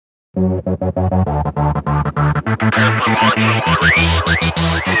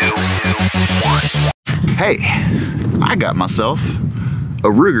Hey, I got myself a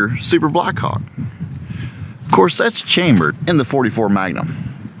Ruger Super Blackhawk. Of course, that's chambered in the .44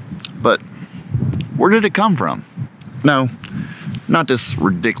 Magnum. But where did it come from? No, not this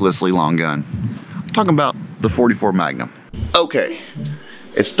ridiculously long gun. I'm talking about the .44 Magnum. Okay,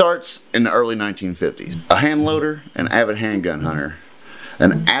 it starts in the early 1950s. A hand loader, an avid handgun hunter,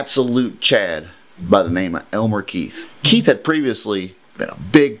 an absolute Chad by the name of Elmer Keith. Keith had previously been a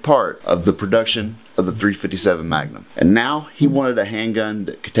big part of the production of the .357 Magnum, and now he wanted a handgun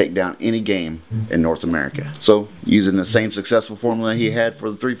that could take down any game in North America. So, using the same successful formula he had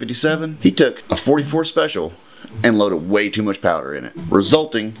for the .357, he took a .44 Special and loaded way too much powder in it,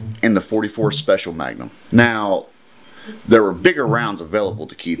 resulting in the .44 Special Magnum. Now, there were bigger rounds available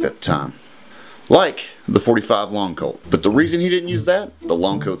to Keith at the time, like the .45 Long Colt, but the reason he didn't use that, the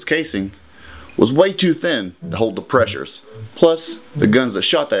Long Colt's casing, was way too thin to hold the pressures. Plus, the guns that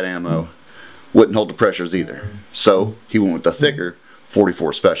shot that ammo wouldn't hold the pressures either. So, he went with the thicker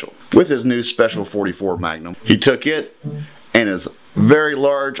 .44 Special. With his new Special .44 Magnum, he took it and his very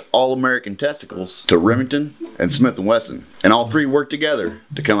large all-American testicles to Remington and Smith & Wesson, and all three worked together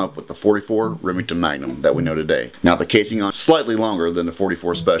to come up with the .44 Remington Magnum that we know today. Now, the casing on slightly longer than the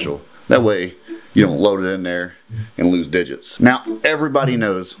 .44 Special. That way you don't load it in there and lose digits. Now, everybody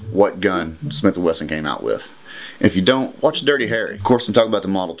knows what gun Smith & Wesson came out with. If you don't, watch Dirty Harry. Of course, I'm talking about the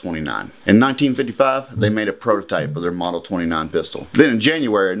Model 29. In 1955, they made a prototype of their Model 29 pistol. Then in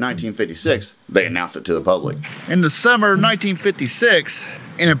January of 1956, they announced it to the public. In the summer of 1956,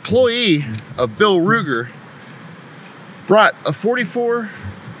 an employee of Bill Ruger brought a .44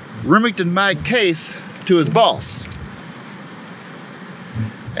 Remington mag case to his boss.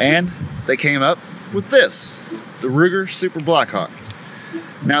 And they came up with this, the Ruger Super Blackhawk.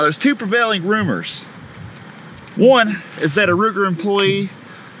 Now, there's two prevailing rumors. One is that a Ruger employee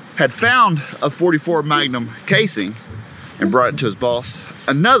had found a .44 Magnum casing and brought it to his boss.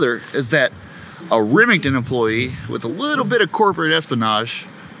 Another is that a Remington employee with a little bit of corporate espionage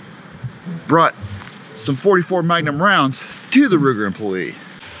brought some .44 Magnum rounds to the Ruger employee.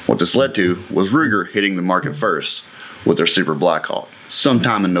 What this led to was Ruger hitting the market first with their Super Blackhawk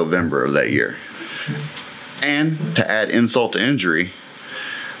sometime in November of that year. And to add insult to injury,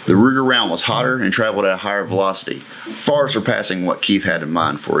 the Ruger round was hotter and traveled at a higher velocity, far surpassing what Keith had in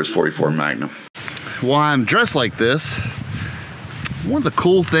mind for his .44 Magnum. While I'm dressed like this, one of the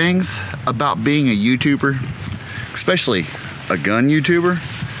cool things about being a YouTuber, especially a gun YouTuber,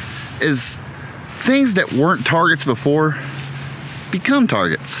 is things that weren't targets before become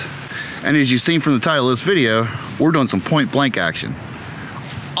targets. And as you've seen from the title of this video, we're doing some point blank action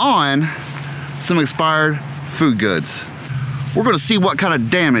on some expired food goods. We're going to see what kind of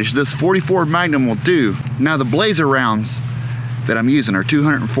damage this .44 Magnum will do. Now, the Blazer rounds that I'm using are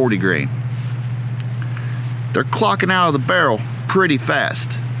 240 grain. They're clocking out of the barrel pretty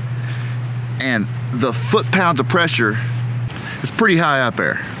fast, and the foot-pounds of pressure is pretty high up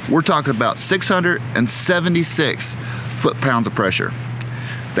there. We're talking about 676 foot-pounds of pressure.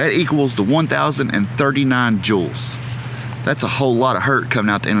 That equals to 1,039 joules. That's a whole lot of hurt coming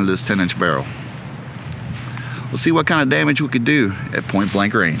out the end of this 10-inch barrel. We'll see what kind of damage we could do at point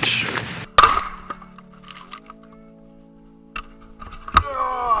blank range.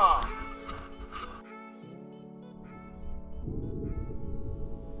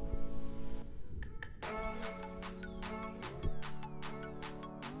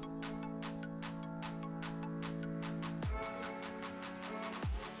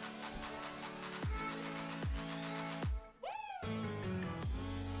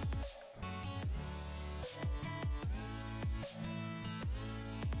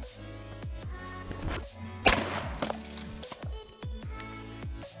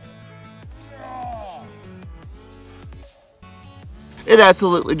 It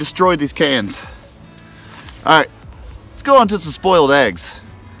absolutely destroyed these cans. Alright, let's go on to some spoiled eggs.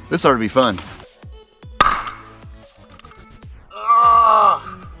 This ought to be fun.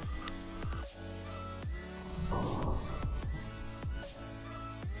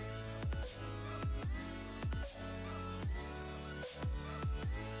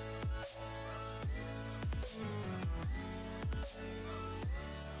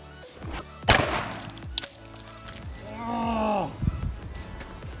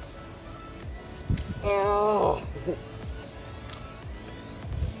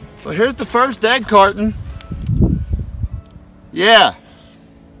 So here's the first egg carton. Yeah,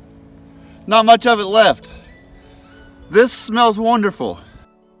 not much of it left. This smells wonderful.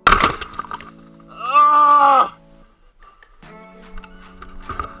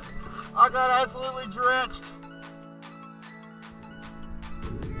 got absolutely drenched.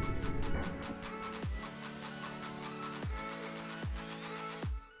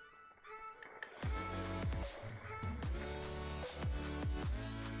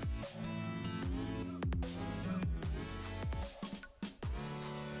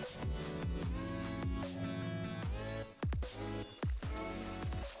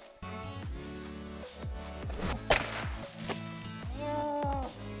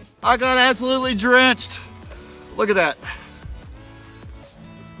 I got absolutely drenched. Look at that.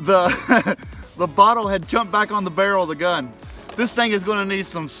 The bottle had jumped back on the barrel of the gun. This thing is gonna need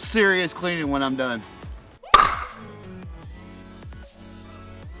some serious cleaning when I'm done.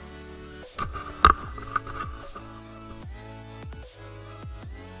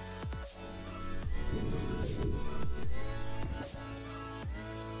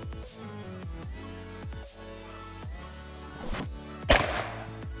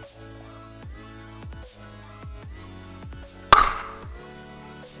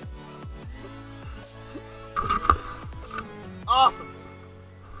 Awesome.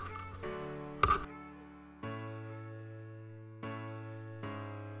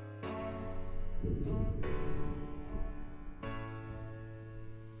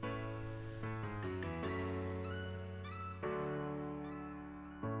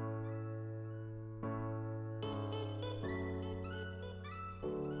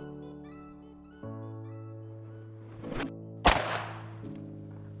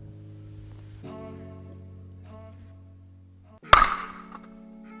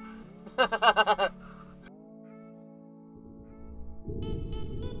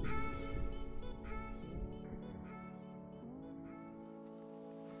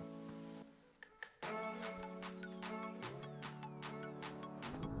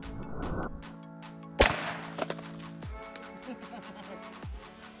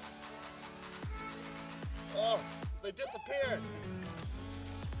 Oh, they disappeared.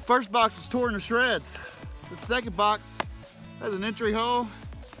 First box is torn to shreds. The second box has an entry hole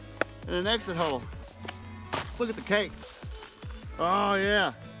and an exit hole. Look at the cakes. Oh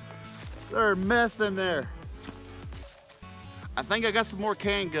yeah, they're a mess in there. I think I got some more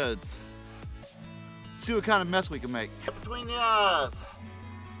canned goods. See what kind of mess we can make. Between the eyes.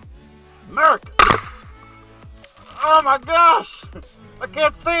 America! Oh my gosh! I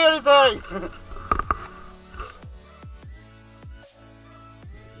can't see anything!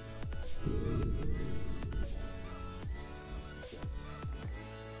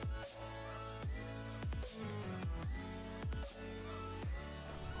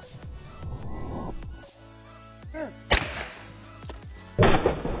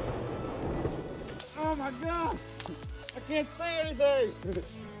 Oh my God! I can't see anything!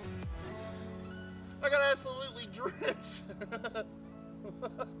 I got absolutely drenched!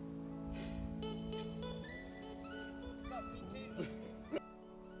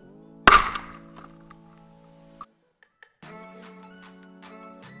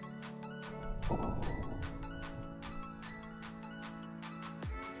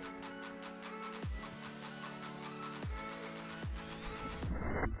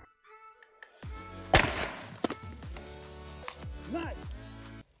 Nice.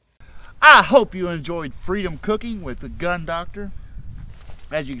 I hope you enjoyed freedom cooking with the Gun Doctor.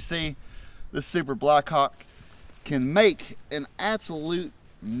 As you can see, this Super Blackhawk can make an absolute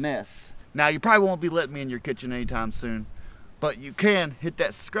mess. Now you probably won't be letting me in your kitchen anytime soon, but you can hit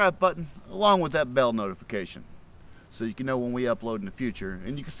that subscribe button along with that bell notification so you can know when we upload in the future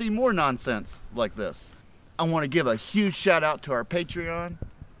and you can see more nonsense like this. I want to give a huge shout out to our Patreon,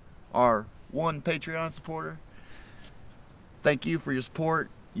 our one Patreon supporter. Thank you for your support.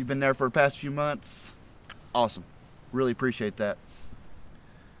 You've been there for the past few months. Awesome. Really appreciate that.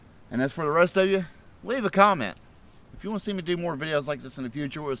 And as for the rest of you, leave a comment. If you want to see me do more videos like this in the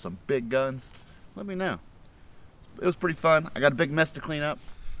future with some big guns, let me know. It was pretty fun. I got a big mess to clean up.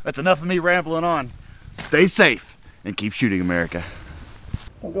 That's enough of me rambling on. Stay safe and keep shooting, America.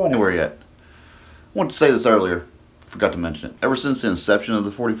 Don't go anywhere yet. I wanted to say this earlier. Forgot to mention it. Ever since the inception of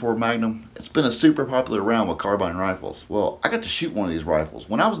the .44 Magnum, it's been a super popular round with carbine rifles. Well, I got to shoot one of these rifles.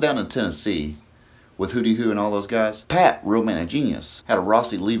 When I was down in Tennessee with Hootie Hoo and all those guys, Pat, Real Man of Genius, had a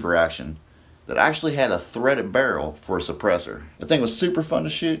Rossi lever action that actually had a threaded barrel for a suppressor. The thing was super fun to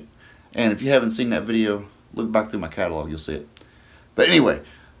shoot, and if you haven't seen that video, look back through my catalog, you'll see it. But anyway,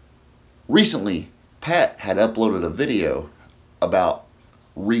 recently, Pat had uploaded a video about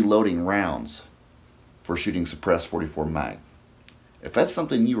reloading rounds for shooting suppressed .44 mag. If that's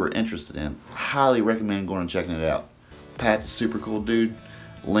something you are interested in, I highly recommend going and checking it out. Pat's a super cool dude.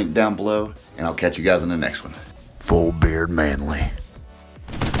 Link down below, and I'll catch you guys in the next one. Full beard manly.